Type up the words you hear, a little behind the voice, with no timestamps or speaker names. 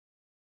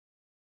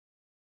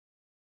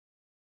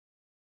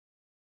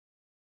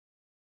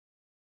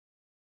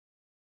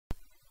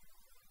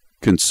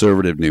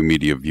Conservative New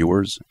Media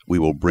viewers, we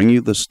will bring you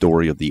the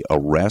story of the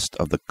arrest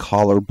of the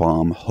collar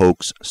bomb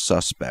hoax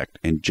suspect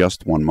in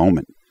just one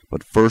moment.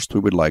 But first, we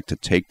would like to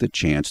take the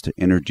chance to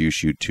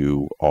introduce you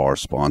to our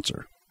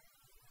sponsor.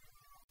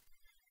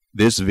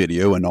 This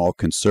video and all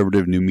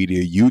Conservative New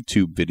Media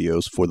YouTube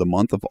videos for the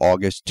month of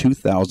August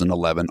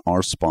 2011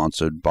 are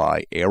sponsored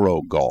by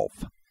Aero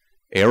Golf.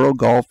 Aero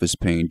Golf is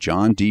paying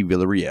John D.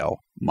 Villarreal,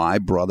 my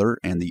brother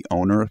and the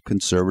owner of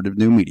Conservative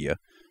New Media,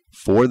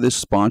 for this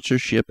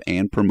sponsorship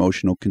and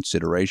promotional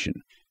consideration.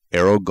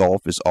 Aero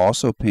Golf is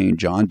also paying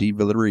John D.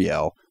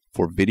 Villarreal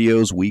for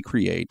videos we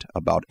create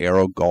about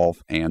Aero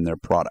Golf and their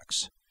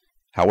products.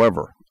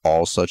 However,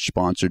 all such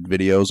sponsored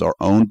videos are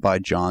owned by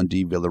John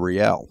D.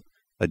 Villarreal.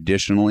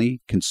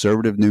 Additionally,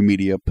 Conservative New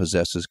Media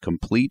possesses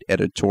complete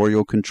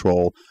editorial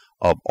control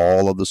of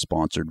all of the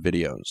sponsored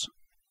videos.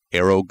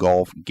 Aero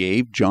Golf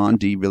gave John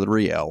D.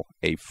 Villarreal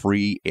a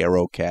free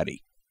Aero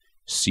Caddy.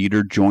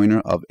 Cedar Joyner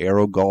of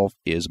Aero Golf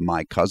is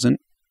my cousin.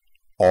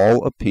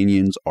 All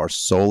opinions are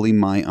solely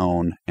my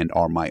own and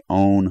are my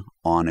own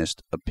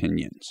honest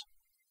opinions.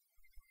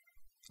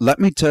 Let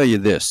me tell you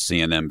this,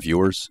 CNM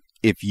viewers.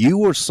 If you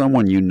or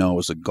someone you know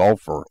is a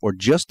golfer or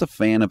just a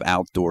fan of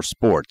outdoor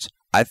sports,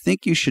 I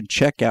think you should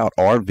check out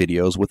our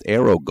videos with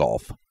Aero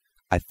Golf.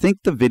 I think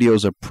the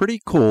videos are pretty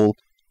cool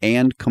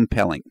and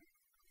compelling.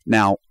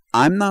 Now,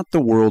 I'm not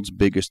the world's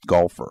biggest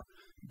golfer,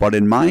 but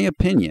in my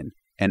opinion,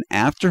 and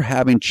after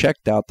having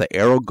checked out the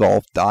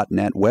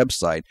aerogolf.net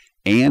website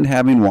and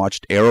having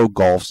watched Aero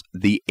Golf's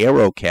The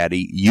Aero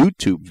Caddy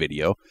YouTube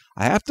video,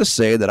 I have to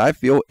say that I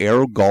feel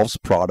Aero Golf's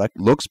product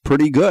looks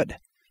pretty good.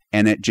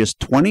 And at just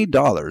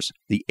 $20,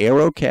 the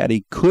Aero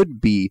Caddy could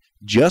be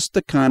just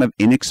the kind of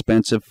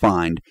inexpensive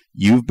find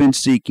you've been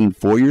seeking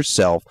for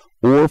yourself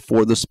or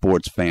for the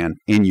sports fan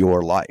in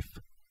your life.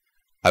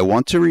 I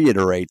want to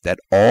reiterate that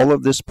all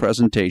of this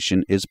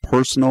presentation is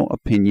personal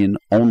opinion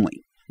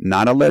only.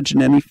 Not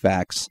alleging any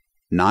facts,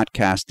 not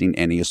casting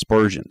any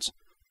aspersions,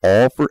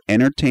 all for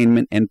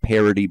entertainment and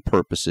parody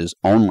purposes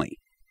only.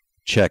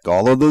 Check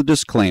all of the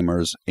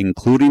disclaimers,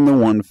 including the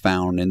one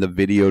found in the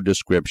video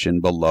description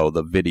below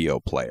the video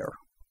player.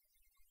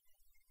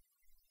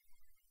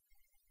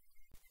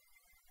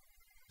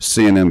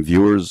 CNM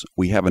viewers,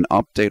 we have an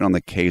update on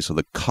the case of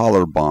the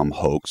collar bomb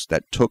hoax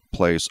that took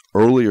place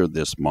earlier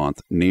this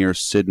month near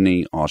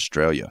Sydney,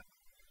 Australia.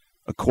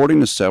 According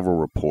to several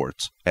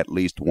reports, at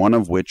least one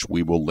of which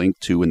we will link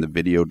to in the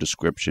video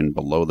description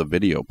below the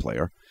video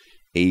player,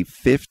 a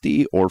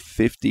 50 or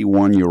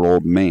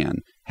 51-year-old man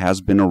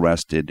has been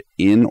arrested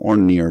in or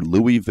near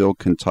Louisville,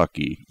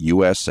 Kentucky,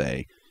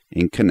 USA,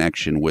 in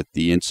connection with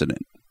the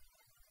incident.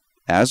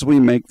 As we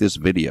make this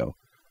video,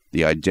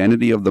 the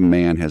identity of the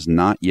man has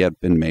not yet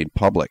been made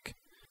public.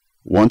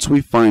 Once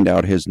we find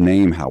out his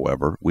name,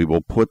 however, we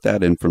will put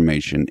that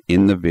information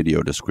in the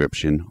video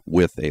description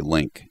with a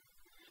link.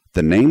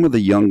 The name of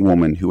the young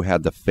woman who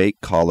had the fake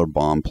collar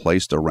bomb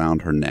placed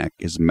around her neck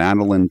is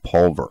Madeleine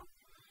Pulver.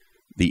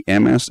 The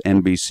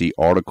MSNBC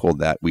article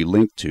that we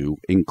link to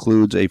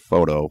includes a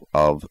photo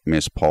of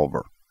Miss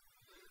Pulver.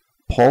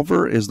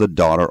 Pulver is the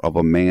daughter of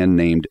a man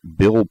named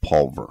Bill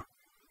Pulver.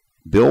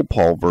 Bill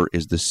Pulver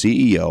is the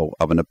CEO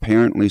of an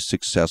apparently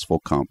successful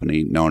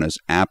company known as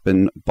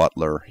Appin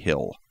Butler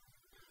Hill.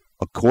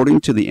 According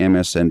to the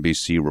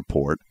MSNBC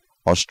report,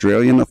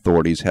 Australian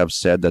authorities have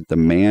said that the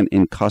man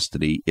in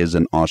custody is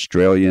an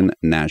Australian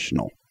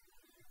national.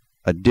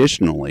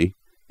 Additionally,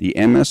 the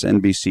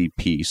MSNBC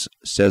piece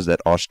says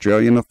that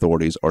Australian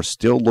authorities are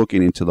still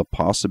looking into the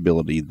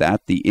possibility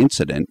that the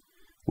incident,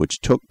 which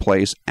took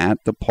place at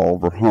the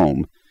Pulver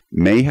home,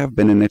 may have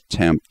been an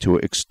attempt to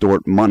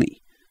extort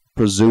money,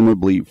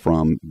 presumably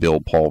from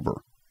Bill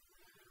Pulver.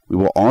 We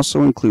will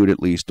also include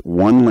at least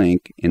one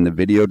link in the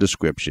video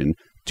description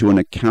to an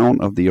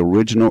account of the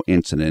original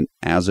incident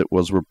as it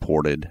was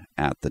reported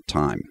at the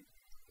time.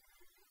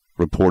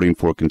 Reporting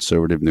for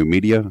Conservative New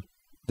Media,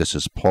 this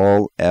is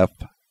Paul F.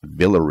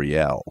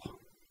 Villarreal.